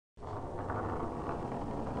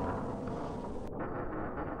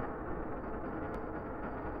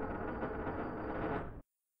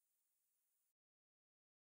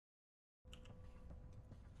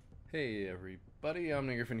Hey everybody, I'm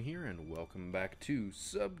Griffin here, and welcome back to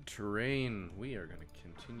Subterrain. We are going to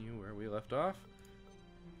continue where we left off.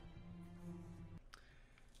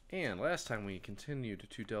 And last time we continued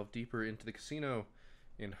to delve deeper into the casino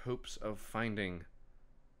in hopes of finding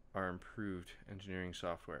our improved engineering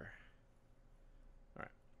software.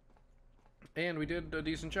 Alright. And we did a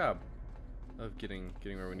decent job of getting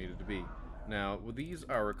where we needed to be. Now, these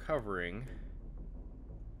are recovering,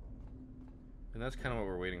 and that's kind of what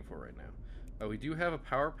we're waiting for right now. We do have a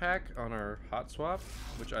power pack on our hot swap,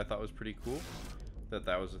 which I thought was pretty cool, that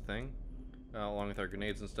was a thing, along with our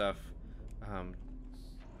grenades and stuff. But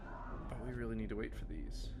we really need to wait for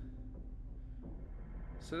these.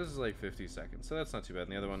 So this is like 50 seconds, so that's not too bad.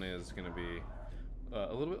 And the other one is going to be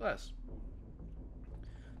a little bit less.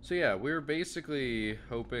 So yeah, we're basically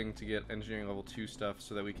hoping to get engineering level 2 stuff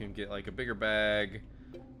so that we can get like a bigger bag.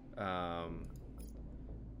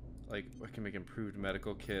 Like, I can make improved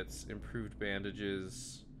medical kits, improved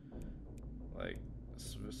bandages, like,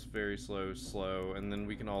 it's very slow, and then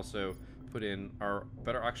we can also put in our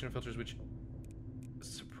better oxygen filters, which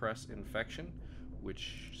suppress infection,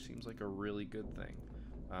 which seems like a really good thing.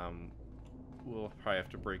 We'll probably have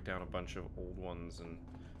to break down a bunch of old ones and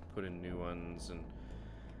put in new ones, and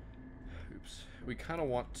oops. We kind of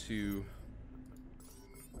want to,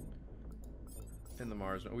 in the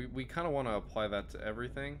Mars, we kind of want to apply that to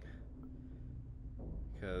everything,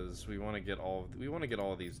 because we want to get all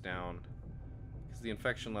of these down, because the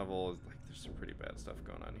infection level is like, there's some pretty bad stuff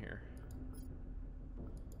going on here.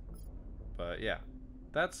 But yeah,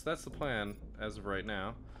 that's the plan as of right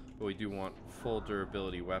now. But we do want full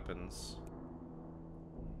durability weapons.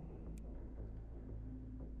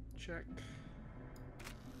 Check.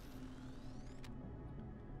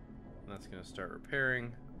 And that's going to start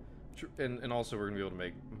repairing, and also we're going to be able to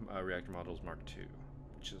make reactor modules Mark II,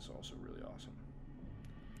 which is also really awesome.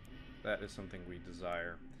 That is something we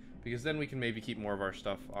desire, because then we can maybe keep more of our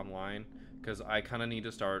stuff online, because I kind of need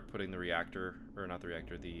to start putting the reactor, or not the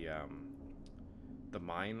reactor, the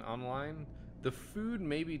mine online. The food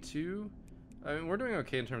maybe too. I mean, we're doing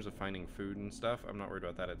okay in terms of finding food and stuff. I'm not worried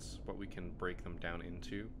about that. It's what we can break them down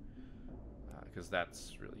into, because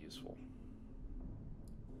that's really useful.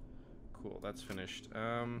 Cool, that's finished.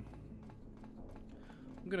 I'm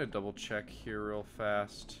gonna double check here real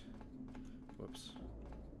fast. Whoops.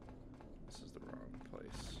 This is the wrong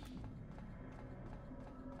place.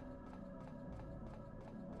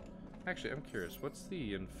 Actually, I'm curious, what's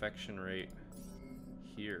the infection rate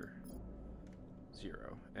here?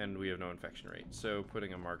 0. And we have no infection rate, so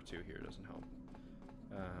putting a Mark II here doesn't help.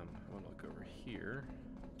 I want to look over here.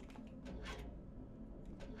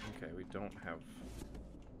 Okay, we don't have...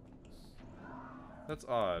 That's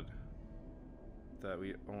odd that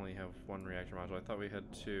we only have one reactor module. I thought we had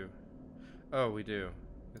 2. Oh, we do.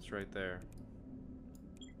 It's right there.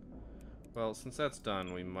 Well, since that's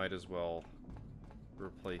done, we might as well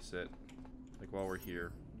replace it, like, while we're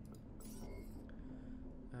here.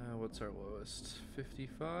 What's our lowest?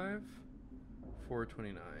 55?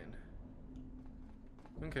 429.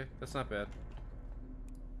 Okay, that's not bad.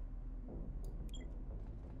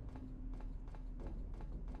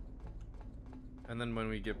 And then when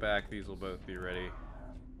we get back, these will both be ready.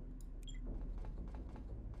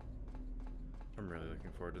 I'm really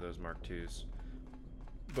looking forward to those Mark IIs.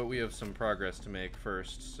 But we have some progress to make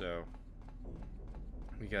first, so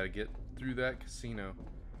we gotta get through that casino.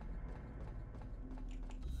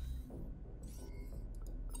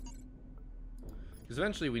 Because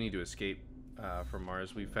eventually we need to escape from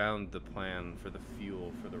Mars. We found the plan for the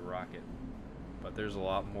fuel for the rocket, but there's a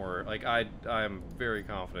lot more. Like, I'm very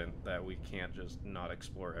confident that we can't just not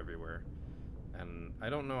explore everywhere. And I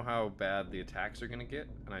don't know how bad the attacks are going to get,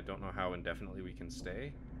 and I don't know how indefinitely we can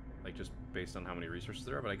stay, like, just based on how many resources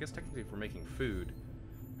there are. But I guess technically if we're making food,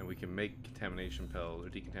 and we can make contamination pills, or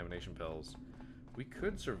decontamination pills, we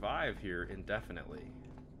could survive here indefinitely.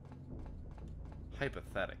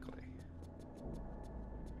 Hypothetically.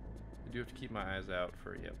 I do have to keep my eyes out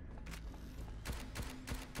for, yep.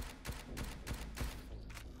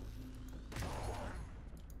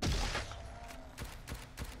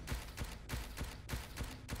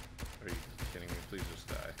 Are you kidding me? Please just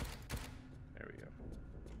die. There we go.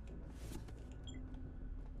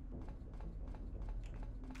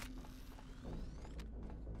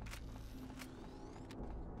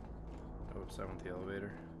 Oops, I want the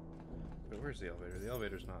elevator. But where's the elevator? The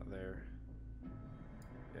elevator's not there.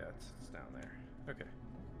 Yeah, it's down there. Okay.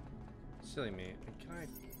 Silly me. Can I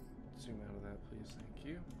zoom out of that, please? Thank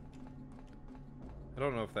you. I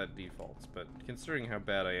don't know if that defaults, but considering how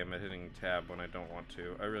bad I am at hitting tab when I don't want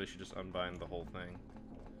to, I really should just unbind the whole thing.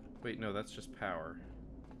 Wait, no, that's just power.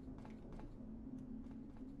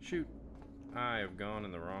 Shoot. I have gone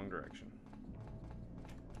in the wrong direction.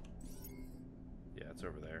 Yeah, it's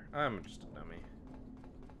over there. I'm just a dummy.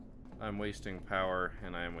 I'm wasting power,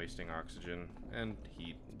 and I am wasting oxygen and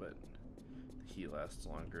heat, but the heat lasts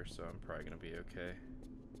longer, so I'm probably going to be okay.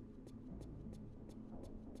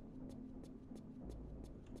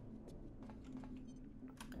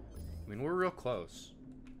 I mean, we're real close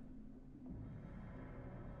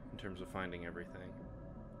in terms of finding everything.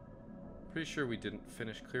 Pretty sure we didn't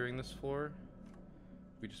finish clearing this floor.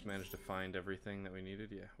 We just managed to find everything that we needed.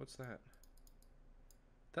 Yeah, what's that?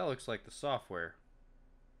 That looks like the software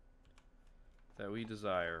that we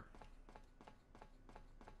desire.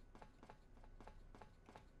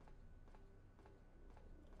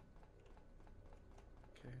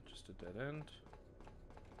 Okay, just a dead end.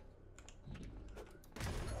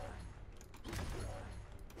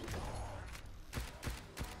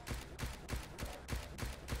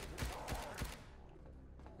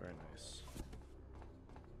 Very nice.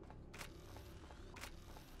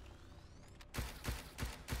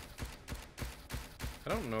 I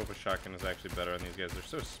don't know if a shotgun is actually better on these guys. They're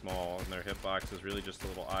so small, and their hitbox is really just a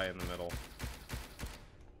little eye in the middle.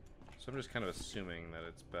 So I'm just kind of assuming that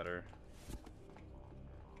it's better.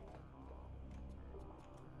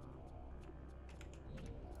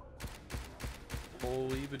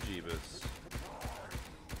 Holy bejeebus.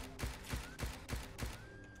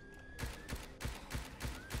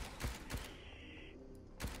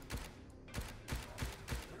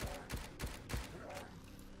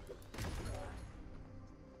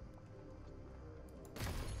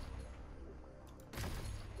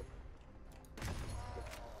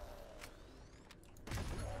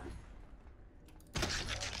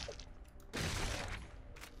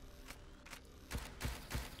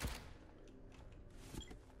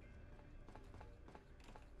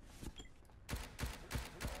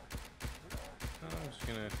 I'm just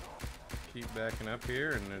gonna keep backing up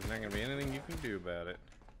here, and there's not gonna be anything you can do about it.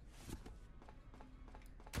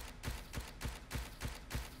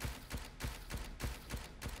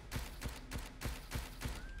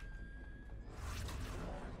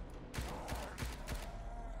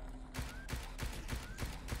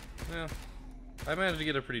 Well, I managed to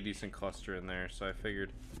get a pretty decent cluster in there, so I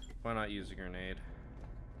figured, why not use a grenade?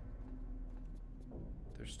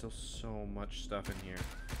 There's still so much stuff in here.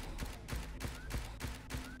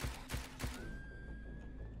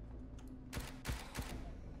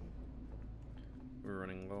 We're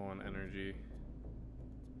running low on energy.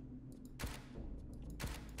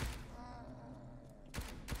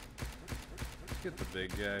 Let's get the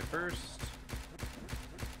big guy first.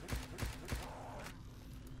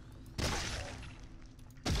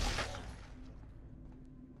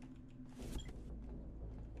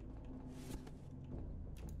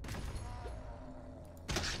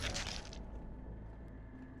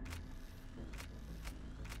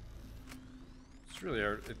 It's really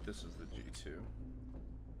hard. This is the G2.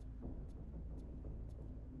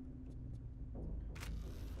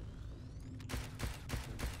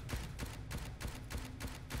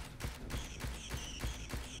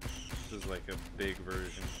 This is like a big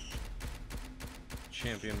version.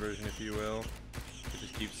 Champion version, if you will. It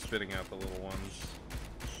just keeps spitting out the little ones.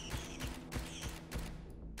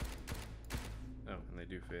 Oh, and they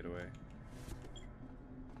do fade away.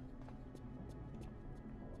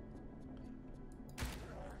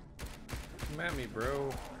 Come at me,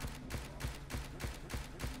 bro.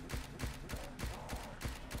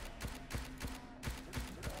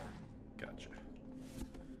 Gotcha.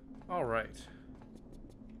 Alright.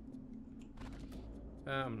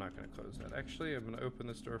 I'm not going to close that. Actually, I'm going to open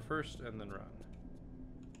this door first and then run.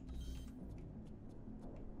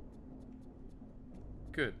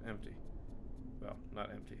 Good, empty. Well,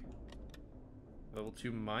 not empty. Level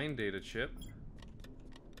 2 mine data chip.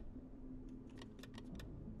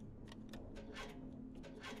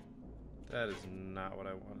 That is not what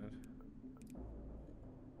I wanted.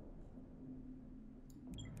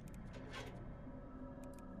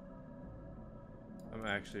 I'm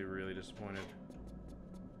actually really disappointed.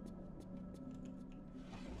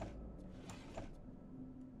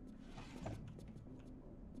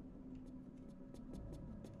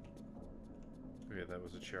 Okay, that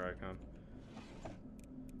was a chair icon.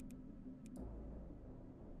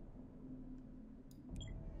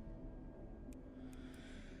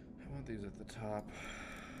 I want these at the top.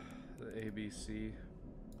 The ABC.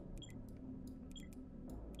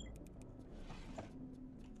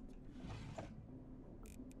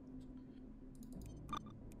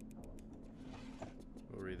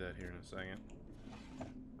 We'll read that here in a second.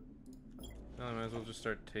 Well, I might as well just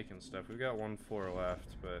start taking stuff. We've got 1 floor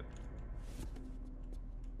left, but...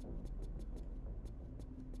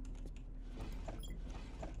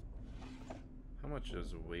 much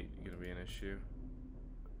is weight going to be an issue?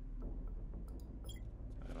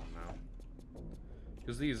 I don't know.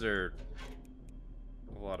 Because these are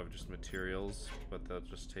a lot of just materials, but they'll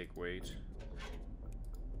just take weight.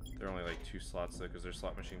 They're only like 2 slots though, because they're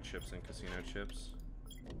slot machine chips and casino chips.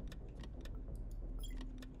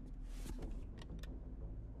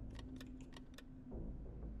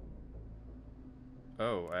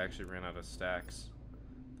 Oh, I actually ran out of stacks.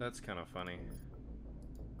 That's kind of funny.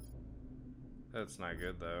 That's not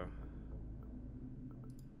good though.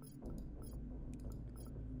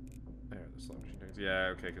 There, the slot machine things.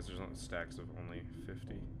 Yeah, okay, because there's not stacks of only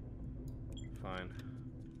 50. Fine.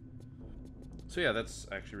 So yeah, that's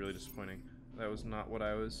actually really disappointing. That was not what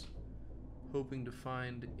I was hoping to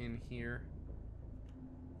find in here.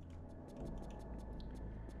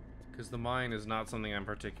 Because the mine is not something I'm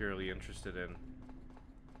particularly interested in.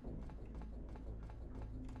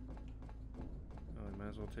 Oh, I might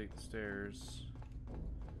as well take the stairs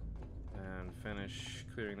and finish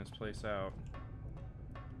clearing this place out.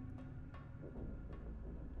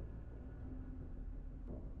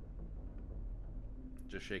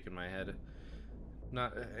 Just shaking my head.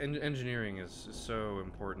 Not engineering is so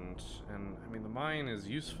important, and I mean the mine is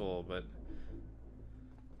useful, but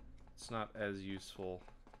it's not as useful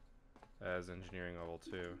as engineering level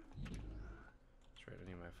 2. That's right, I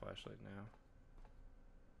need my flashlight now.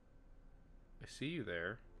 I see you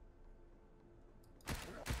there.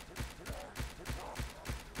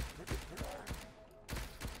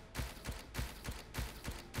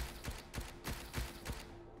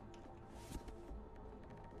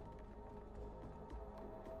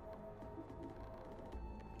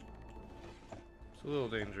 It's a little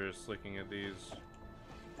dangerous looking at these,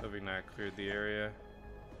 having not cleared the area.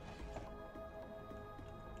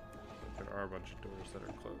 But there are a bunch of doors that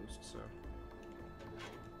are closed, so.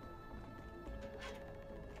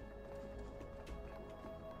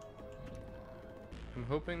 I'm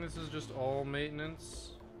hoping this is just all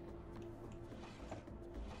maintenance.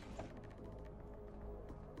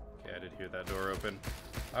 Okay, I did hear that door open.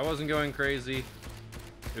 I wasn't going crazy.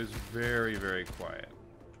 It was very, very quiet.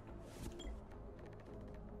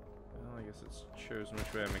 Well, I guess it's chosen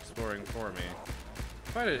which way I'm exploring for me. I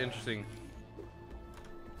find it interesting.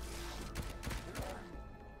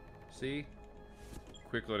 See?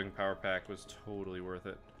 Quick loading power pack was totally worth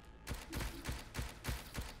it.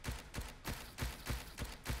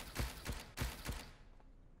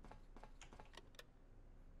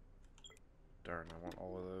 Darn, I want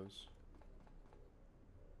all of those.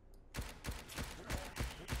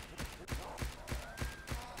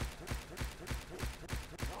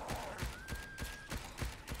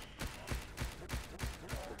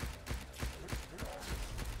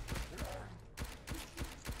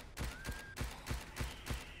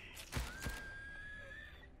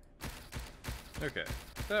 Okay,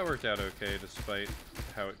 that worked out okay despite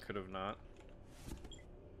how it could have not.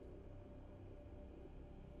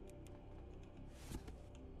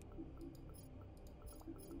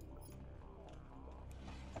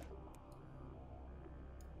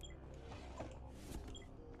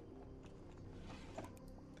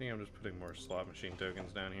 I think I'm just putting more slot machine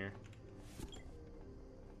tokens down here.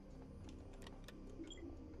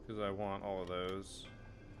 Because I want all of those.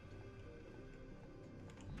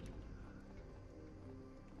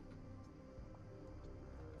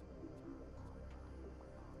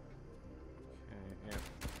 Okay, yeah.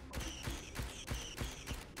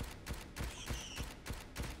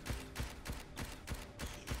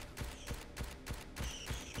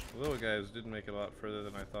 The little guys did make it a lot further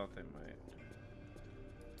than I thought they might.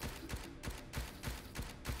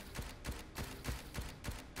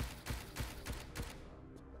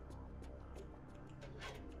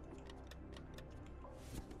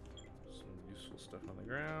 Stuff on the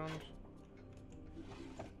ground.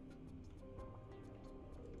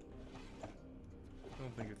 I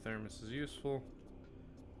don't think a thermos is useful.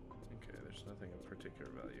 Okay, there's nothing of particular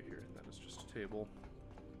value here, and that is just a table.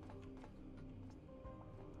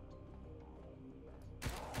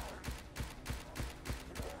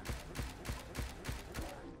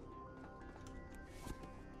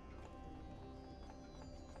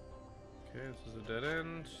 Okay, this is a dead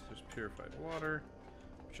end. There's purified water,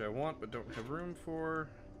 which I want but don't have room for.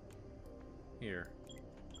 Here,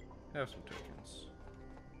 have some tokens.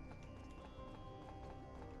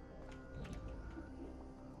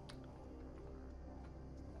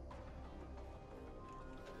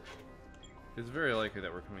 It's very likely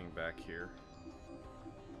that we're coming back here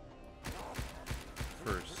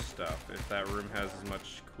for stuff. If that room has as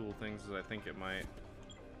much cool things as I think it might.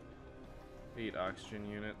 8 oxygen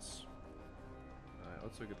units. Alright,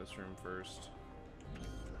 let's look at this room first.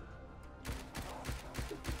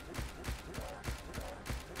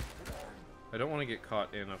 I don't want to get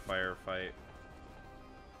caught in a firefight.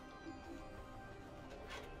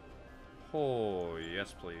 Oh,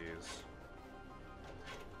 yes please.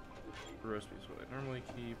 Roast beef is what I normally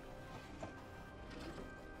keep.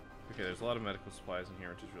 Okay, there's a lot of medical supplies in here,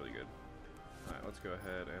 which is really good. Alright, let's go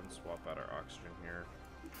ahead and swap out our oxygen here.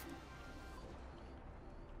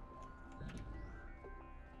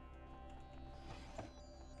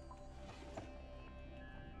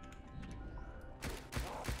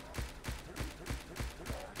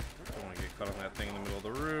 Don't want to get caught on that thing in the middle of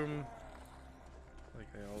the room, like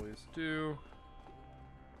I always do.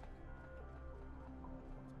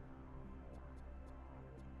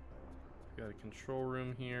 Got a control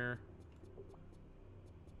room here.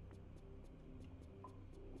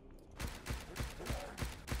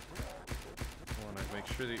 Want to make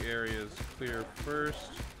sure the area is clear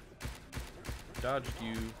first. Dodged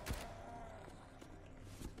you.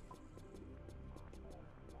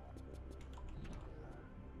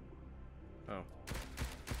 Oh.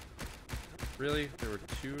 Really? There were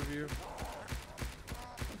two of you?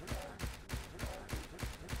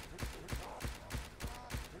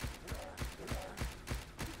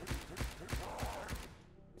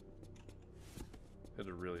 I had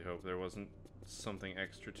to really hope there wasn't something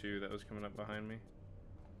extra too that was coming up behind me.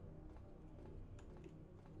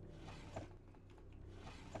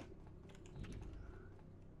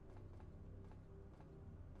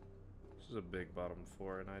 This is a big bottom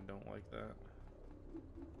floor and I don't like that.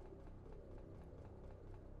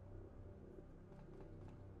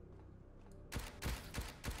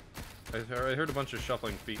 I heard a bunch of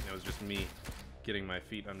shuffling feet and it was just me getting my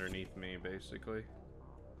feet underneath me basically.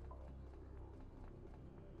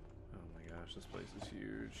 Gosh, this place is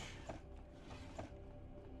huge.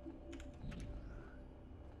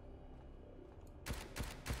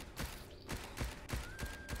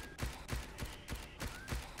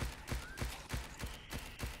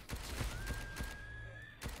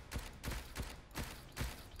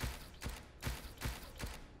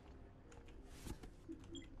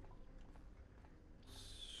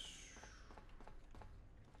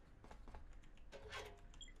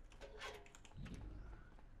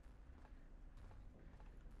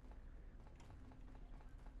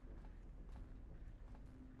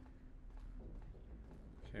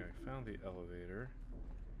 Okay, we found the elevator.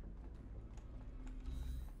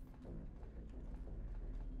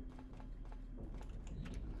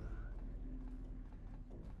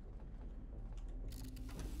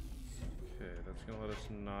 Okay, that's gonna let us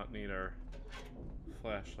not need our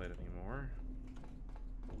flashlight anymore.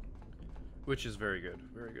 Which is very good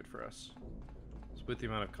for us. So with the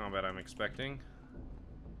amount of combat I'm expecting.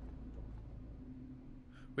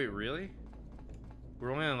 Wait, really?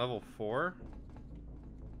 We're only on level 4?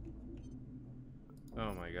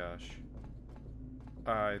 Oh my gosh.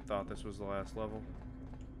 I thought this was the last level.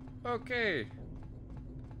 Okay.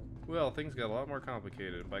 Well, things got a lot more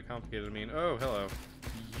complicated. By complicated, I mean, oh, hello.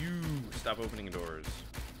 You stop opening doors.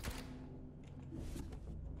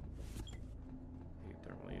 8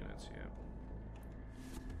 thermal units, yeah.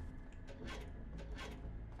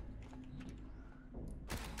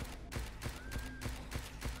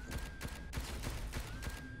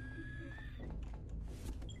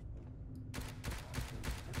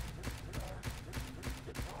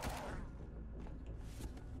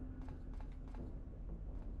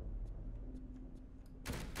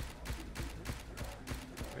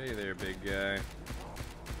 Hey there, big guy.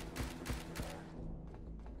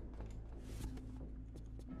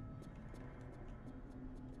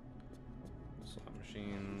 Slot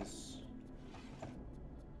machines.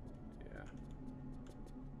 Yeah.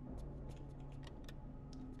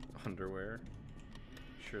 Underwear.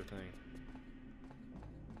 Sure thing.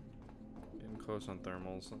 Getting close on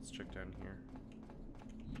thermals. Let's check down here.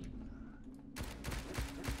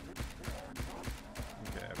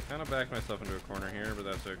 Kind of backed myself into a corner here, but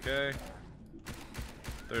that's okay.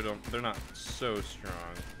 They're not so strong.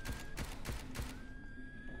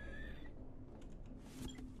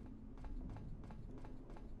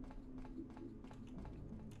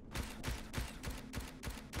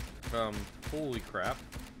 Holy crap.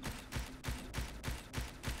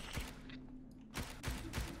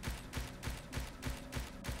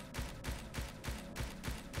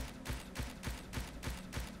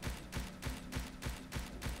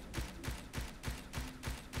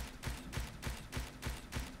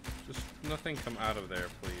 Nothing come out of there,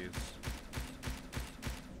 please.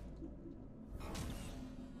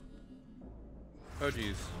 Oh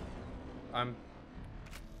geez. I'm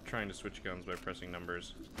trying to switch guns by pressing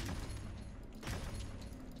numbers.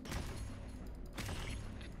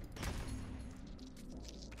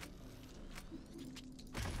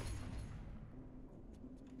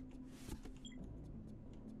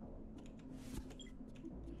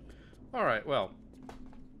 Alright, well,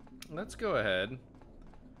 let's go ahead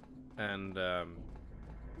and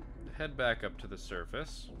head back up to the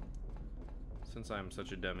surface, since I'm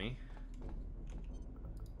such a dummy.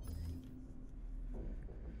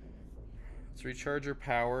 Let's recharge our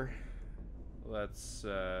power. Let's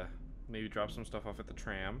maybe drop some stuff off at the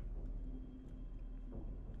tram.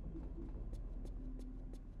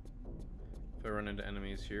 If I run into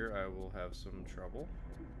enemies here, I will have some trouble.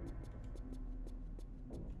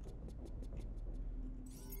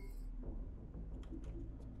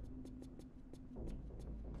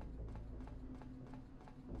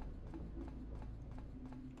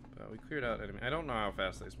 But we cleared out enemy. I don't know how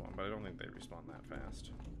fast they spawn, but I don't think they respawn that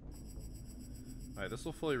fast. Alright, this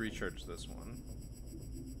will fully recharge this one.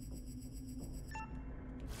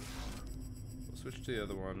 We'll switch to the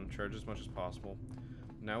other one, charge as much as possible.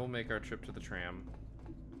 Now we'll make our trip to the tram.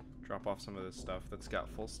 Drop off some of this stuff that's got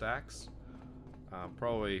full stacks.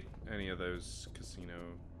 Probably any of those casino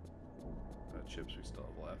chips we still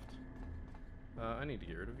have left. I need to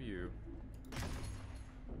get rid of you.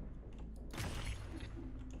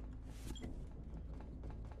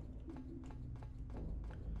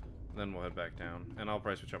 Then we'll head back down. And I'll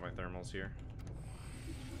probably switch out my thermals here.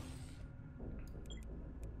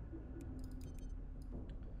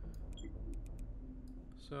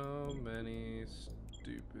 So many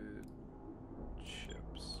stupid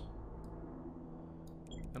chips.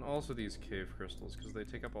 And also these cave crystals, because they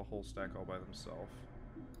take up a whole stack all by themselves.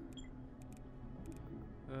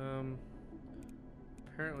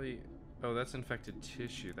 Apparently... Oh, that's infected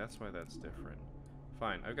tissue. That's why that's different.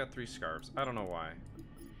 Fine, I've got 3 scarves. I don't know why.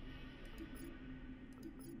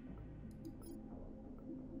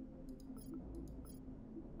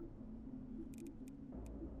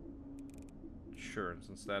 Sure, and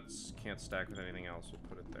since that's can't stack with anything else, we'll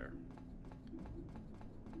put it there.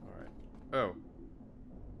 Alright. Oh.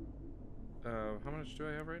 How much do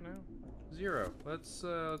I have right now? 0. Let's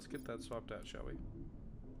get that swapped out, shall we?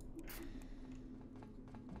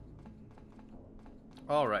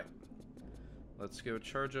 Alright. Let's go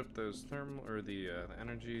charge up those thermal, or the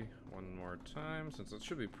energy one more time, since it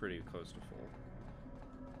should be pretty close to full.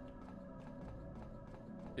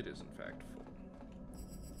 It is, in fact, full.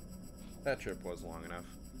 That trip was long enough.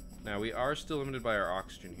 Now, we are still limited by our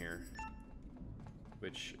oxygen here,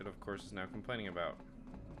 which it, of course, is now complaining about.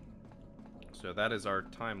 So that is our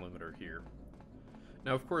time limiter here.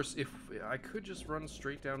 Now, of course, if I could just run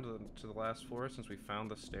straight down to the last floor, since we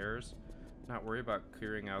found the stairs, not worry about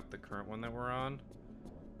clearing out the current one that we're on.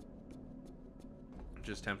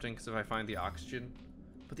 Just tempting, because if I find the oxygen...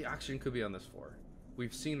 But the oxygen could be on this floor.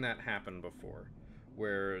 We've seen that happen before,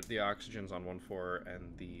 where the oxygen's on one floor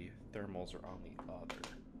and the thermals are on the other.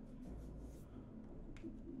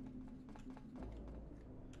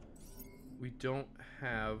 We don't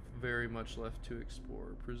have very much left to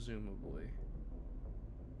explore, presumably.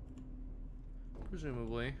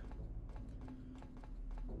 Presumably.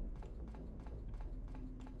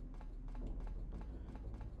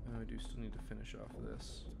 I do still need to finish off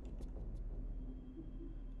this.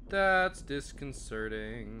 That's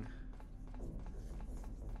disconcerting.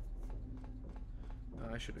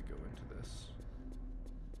 I should go into this.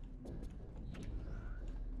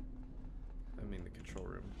 I mean the control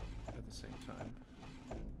room at the same time.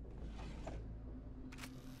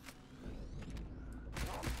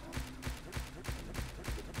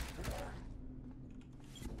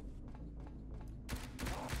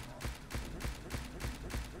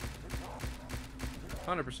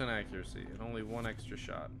 100% accuracy and only 1 extra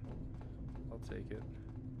shot. I'll take it.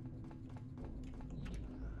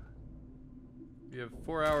 We have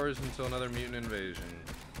 4 hours until another mutant invasion.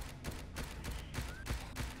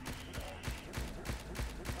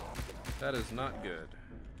 That is not good.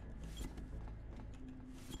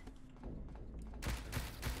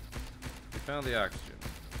 We found the oxygen.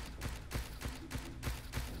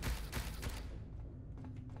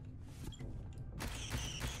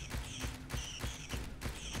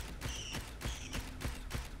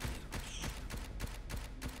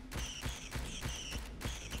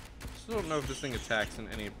 I don't know if this thing attacks in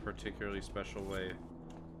any particularly special way.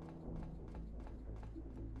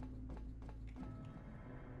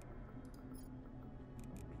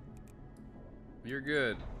 You're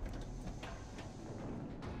good.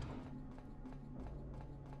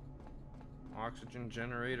 Oxygen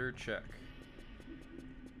generator, check.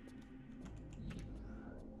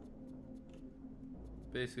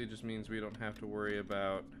 Basically just means we don't have to worry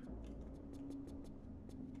about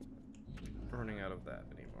burning out of that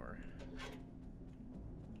anymore.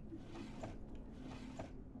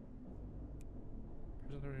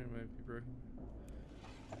 Might be broken.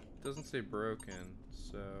 It doesn't say broken,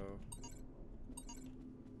 so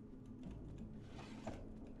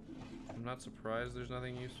I'm not surprised there's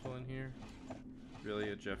nothing useful in here.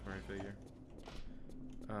 Really, a Jeff Murray figure.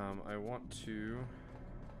 I want to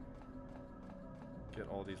get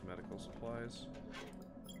all these medical supplies.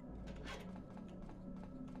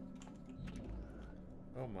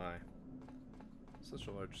 Oh my. Such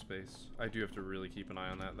a large space. I do have to really keep an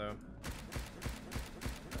eye on that, though.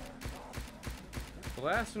 The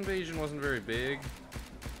last invasion wasn't very big,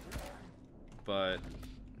 but...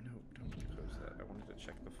 No, don't close that. I wanted to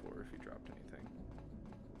check the floor if he dropped anything.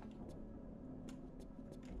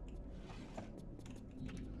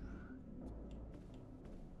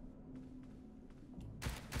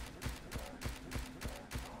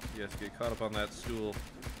 Yes, get caught up on that stool.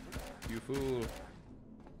 You fool.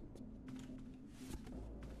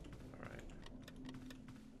 Alright.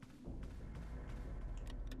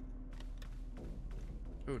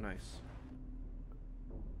 Oh, nice.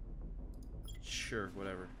 Sure,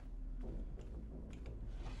 whatever.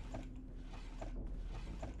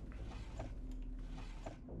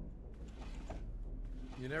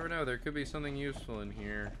 You never know, there could be something useful in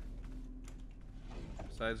here.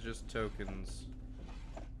 Besides just tokens.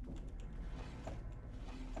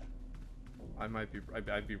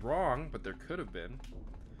 I'd be wrong, but there could have been.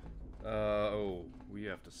 Oh, we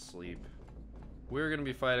have to sleep. We're gonna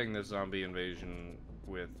be fighting this zombie invasion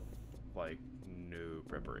with, like, no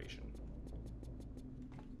preparation.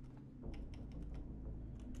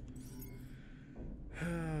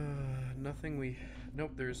 Nothing we...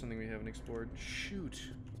 Nope, there is something we haven't explored. Shoot.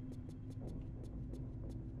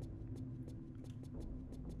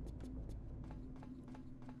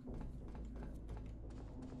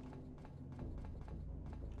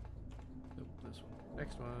 Nope, this one.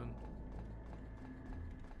 Next one.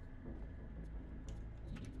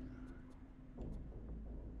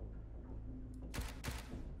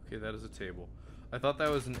 Okay, that is a table. I thought that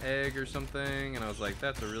was an egg or something, and I was like,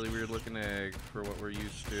 that's a really weird looking egg for what we're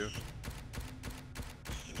used to.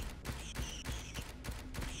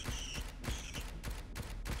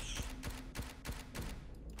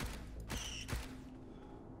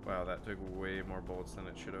 Wow, that took way more bullets than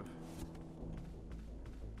it should have.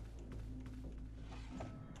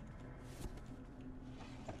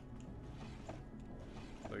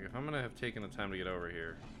 Like, if I'm gonna have taken the time to get over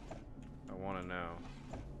here, I want to know.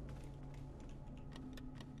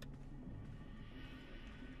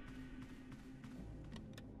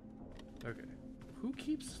 Okay. Who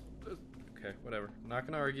keeps... okay, whatever. Not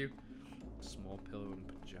gonna argue. Small pillow and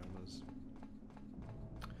pajamas.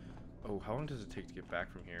 Oh, how long does it take to get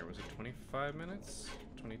back from here? Was it 25 minutes?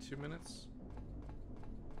 22 minutes?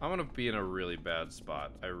 I'm gonna be in a really bad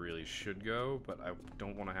spot. I really should go, but I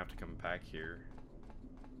don't want to have to come back here.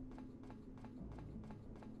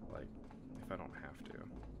 Like, if I don't have to.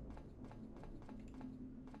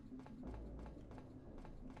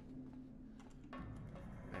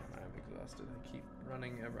 Man, I'm exhausted. I keep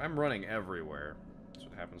running. I'm running everywhere. That's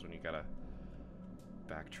what happens when you gotta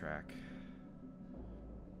backtrack.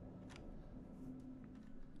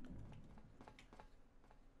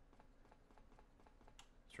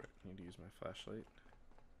 That's right. I need to use my flashlight.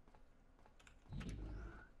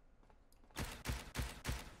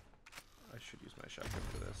 I should use my shotgun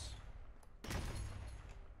for this.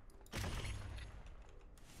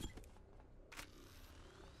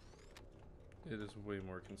 It is way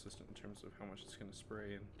more consistent in terms of how much it's going to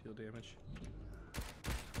spray and deal damage.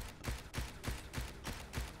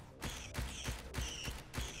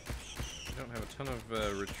 I don't have a ton of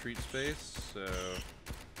retreat space, so...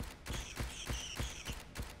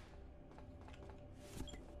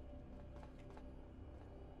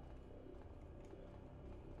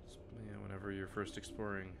 yeah, whenever you're first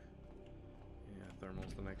exploring, yeah,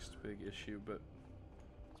 thermal's the next big issue, but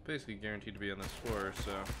it's basically guaranteed to be on this floor,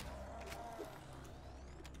 so...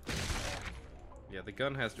 yeah, the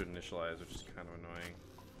gun has to initialize, which is kind of annoying.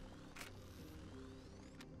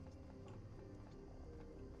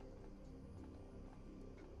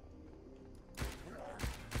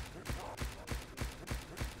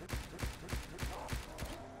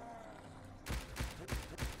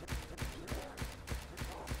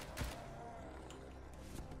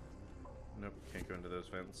 Nope, can't go into those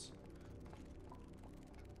vents.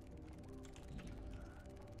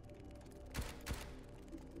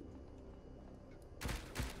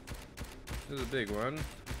 This is a big one.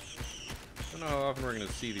 I don't know how often we're going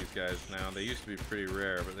to see these guys now. They used to be pretty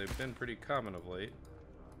rare, but they've been pretty common of late.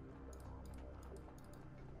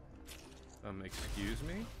 Excuse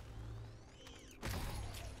me?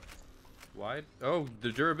 Why? Oh,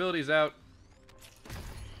 the durability's out.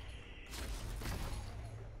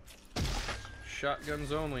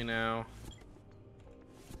 Shotguns only now.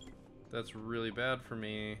 That's really bad for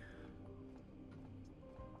me.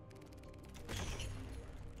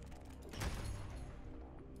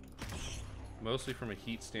 mostly from a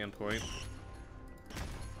heat standpoint.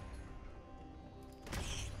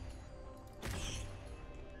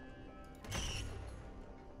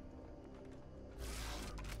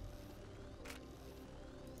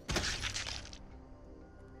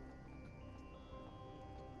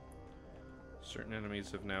 Certain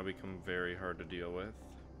enemies have now become very hard to deal with.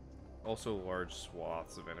 Also large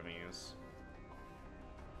swaths of enemies.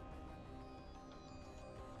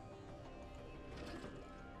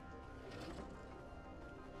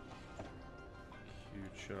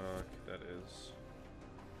 Huge shock, that is.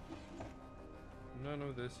 None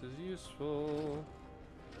of this is useful.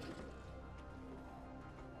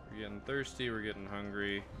 We're getting thirsty, we're getting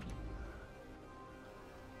hungry.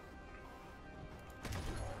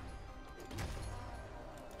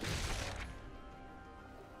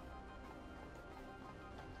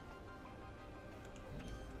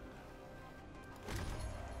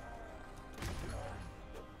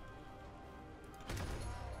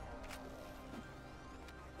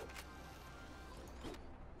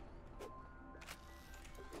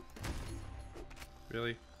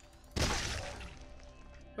 Really?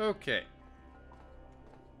 Okay.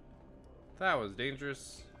 That was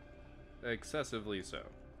dangerous. Excessively so.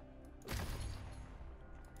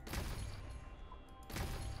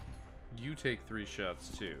 You take 3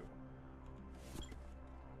 shots too.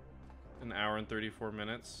 An hour and 34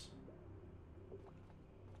 minutes.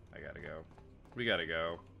 I gotta go. We gotta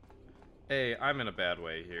go. A, I'm in a bad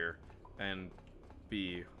way here. And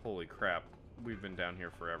B, holy crap. We've been down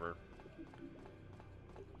here forever.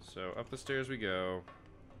 So up the stairs we go.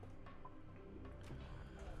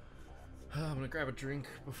 I'm gonna grab a drink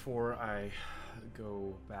before I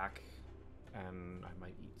go back, and I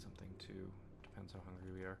might eat something too. Depends how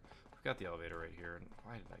hungry we are. We've got the elevator right here, and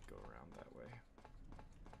why did I go around that way?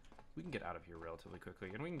 We can get out of here relatively quickly,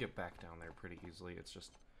 and we can get back down there pretty easily. It's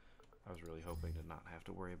just, I was really hoping to not have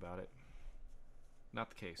to worry about it. Not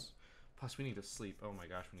the case. Plus, we need to sleep. Oh my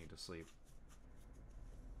gosh, we need to sleep.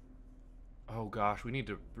 Oh gosh, we need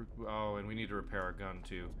to... Oh, and we need to repair our gun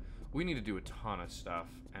too. We need to do a ton of stuff,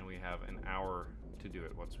 and we have an hour to do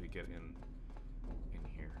it once we get in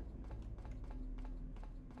here.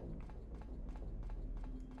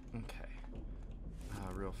 Okay.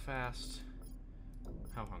 Real fast.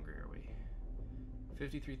 How hungry are we?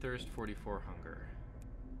 53 thirst, 44 hunger.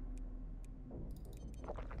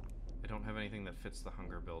 I don't have anything that fits the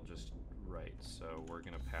hunger bill just right, so we're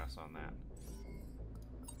gonna pass on that.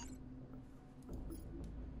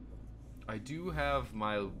 I do have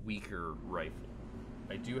my weaker rifle.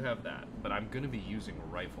 I do have that, but I'm going to be using a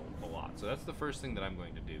rifle a lot. So that's the first thing that I'm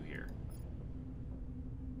going to do here.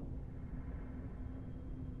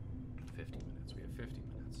 50 minutes. We have 50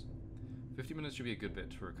 minutes. 50 minutes should be a good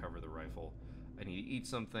bit to recover the rifle. I need to eat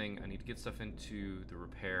something. I need to get stuff into the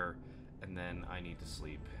repair, and then I need to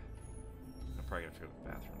sleep. I'm probably going to have to go to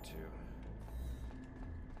the bathroom too.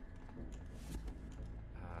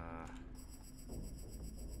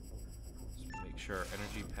 Make sure our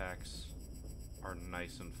energy packs are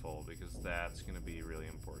nice and full, because that's going to be really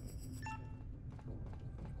important.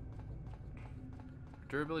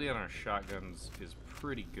 Durability on our shotguns is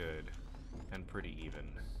pretty good and pretty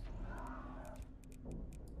even.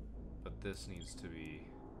 But this needs to be...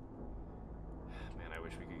 Man, I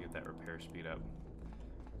wish we could get that repair speed up.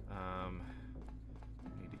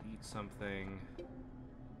 Need to eat something.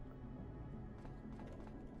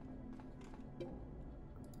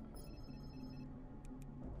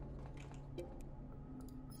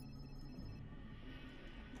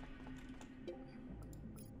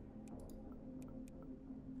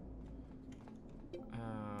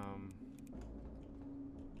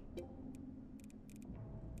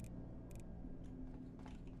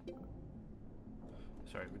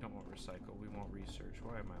 Sorry, we don't want recycle, we want research.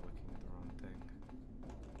 Why am I looking at the wrong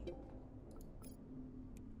thing?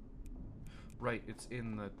 Right, it's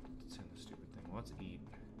in the stupid thing. Well, let's eat.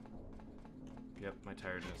 Yep, my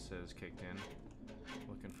tiredness has kicked in.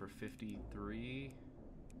 Looking for 53.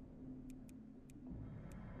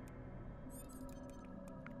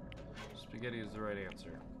 Spaghetti is the right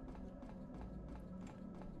answer.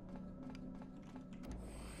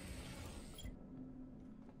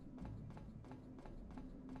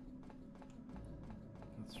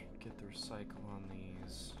 Let's get the recycle on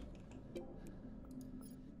these.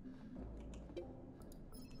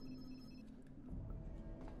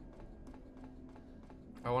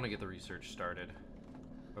 I want to get the research started.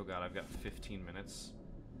 Oh god, I've got 15 minutes.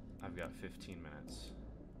 I've got 15 minutes.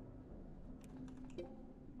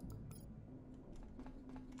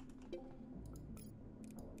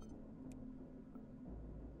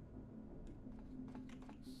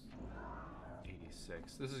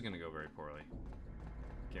 6. This is gonna go very poorly.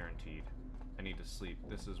 Guaranteed. I need to sleep.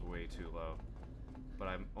 This is way too low. But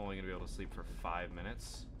I'm only gonna be able to sleep for 5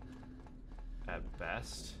 minutes. At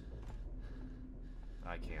best.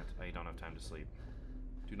 I can't. I don't have time to sleep.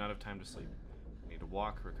 Do not have time to sleep. I need to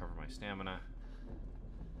walk, recover my stamina.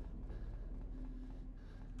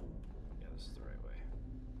 Yeah, this is the right way.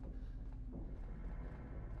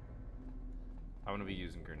 I want to be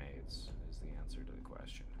using grenades, is the answer to the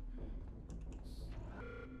question.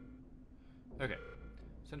 Okay.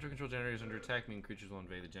 Central control generators under attack mean creatures will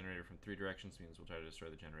invade the generator from 3 directions, means we'll try to destroy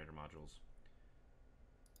the generator modules.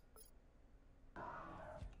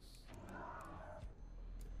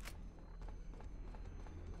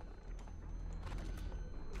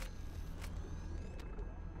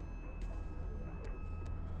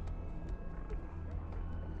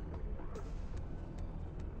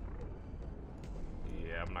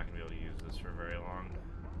 Yeah, I'm not going to be able to use this for very long.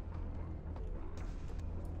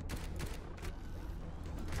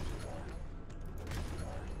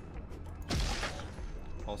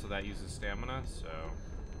 Also, that uses stamina, so...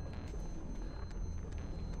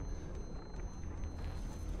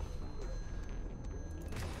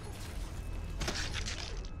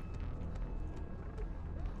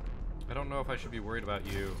 I don't know if I should be worried about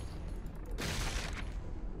you.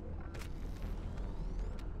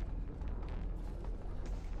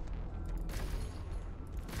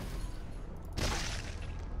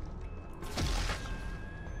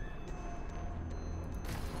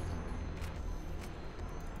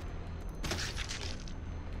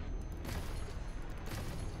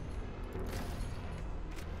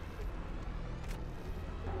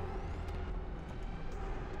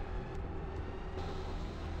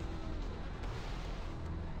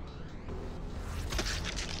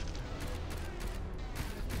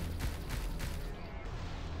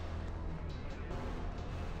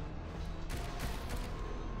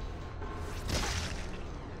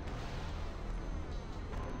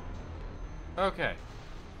 Okay.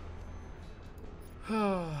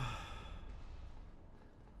 Alright,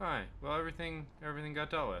 well everything got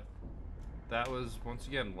dealt with. That was, once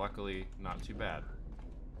again, luckily not too bad.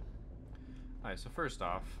 Alright, so first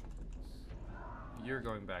off, you're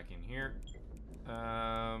going back in here.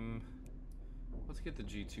 Let's get the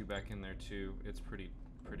G2 back in there too. It's pretty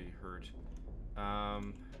hurt.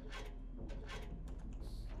 I'm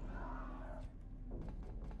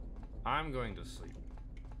going to sleep.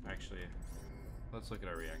 Actually, let's look at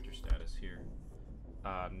our reactor status here.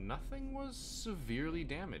 Nothing was severely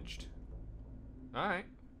damaged. Alright.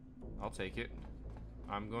 I'll take it.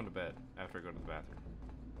 I'm going to bed after I go to the bathroom.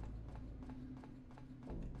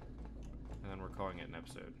 And then we're calling it an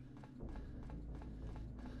episode.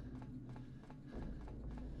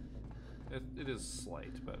 It is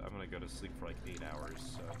slight, but I'm going to go to sleep for like 8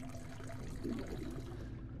 hours, so...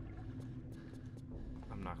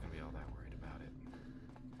 I'm not going to be all that worried about it.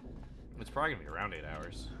 It's probably going to be around 8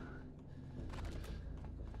 hours.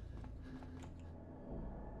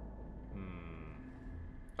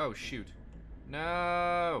 Oh, shoot.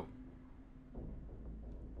 No!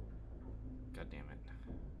 God damn it.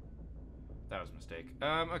 That was a mistake.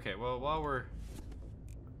 Okay, well, while we're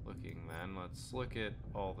looking then, let's look at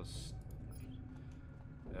all this.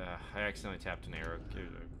 I accidentally tapped an arrow,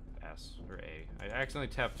 S, or A. I accidentally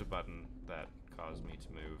tapped a button that caused me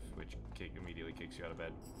to move, which immediately kicks you out of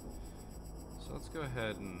bed. So let's go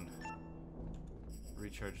ahead and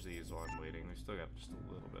recharge these while I'm waiting. We've still got just a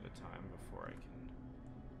little bit of time before I can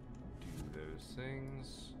do those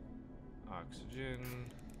things. Oxygen,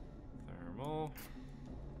 thermal.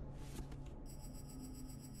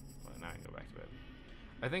 Well, now I can go back to bed.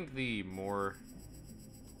 I think the more...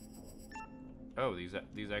 Oh, these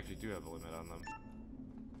actually do have a limit on them.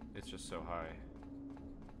 It's just so high.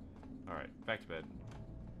 Alright, back to bed.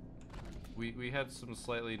 We had some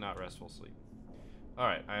slightly not restful sleep.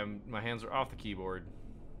 Alright, my hands are off the keyboard.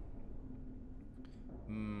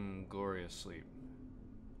 Glorious sleep.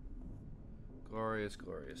 Glorious,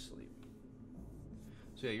 glorious sleep.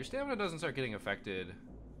 So yeah, your stamina doesn't start getting affected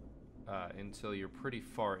until you're pretty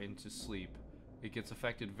far into sleep. It gets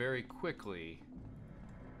affected very quickly,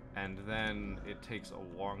 and then it takes a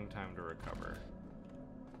long time to recover.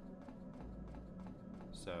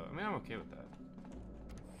 So, I mean, I'm okay with that.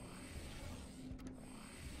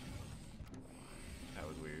 That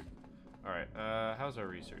was weird. Alright, how's our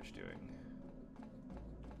research doing?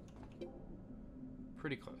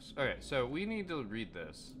 Pretty close. Okay, so we need to read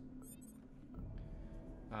this.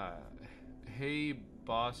 Hey,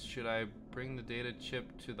 boss, should I bring the data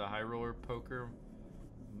chip to the high roller poker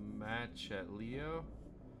match at Leo?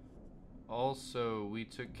 Also, we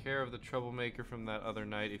took care of the troublemaker from that other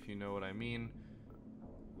night, if you know what I mean.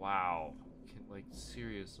 Wow. Can, like,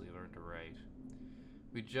 seriously learn to write.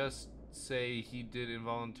 We just say he did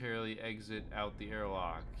involuntarily exit out the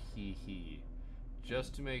airlock. He.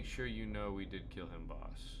 Just to make sure you know we did kill him,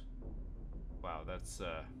 boss. Wow, that's,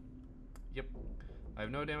 Yep. I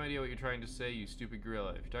have no damn idea what you're trying to say, you stupid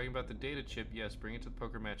gorilla. If you're talking about the data chip, yes, bring it to the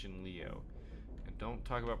poker match in Leo. And don't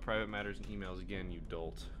talk about private matters in emails again, you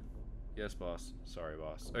dolt. Yes, boss. Sorry,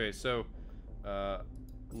 boss. Okay, so,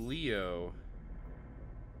 Leo.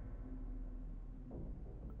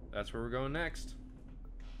 That's where we're going next.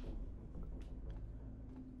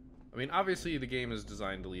 I mean, obviously the game is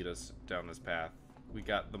designed to lead us down this path. We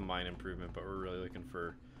got the mine improvement, but we're really looking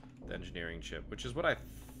for the engineering chip, which is what it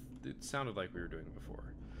sounded like we were doing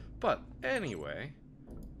before. But anyway,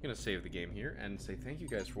 I'm gonna save the game here and say thank you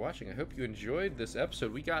guys for watching. I hope you enjoyed this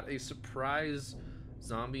episode. We got a surprise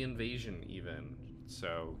zombie invasion even,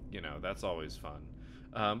 so you know that's always fun.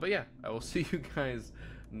 But yeah, I will see you guys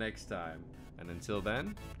next time, and until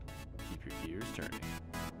then, keep your gears turning.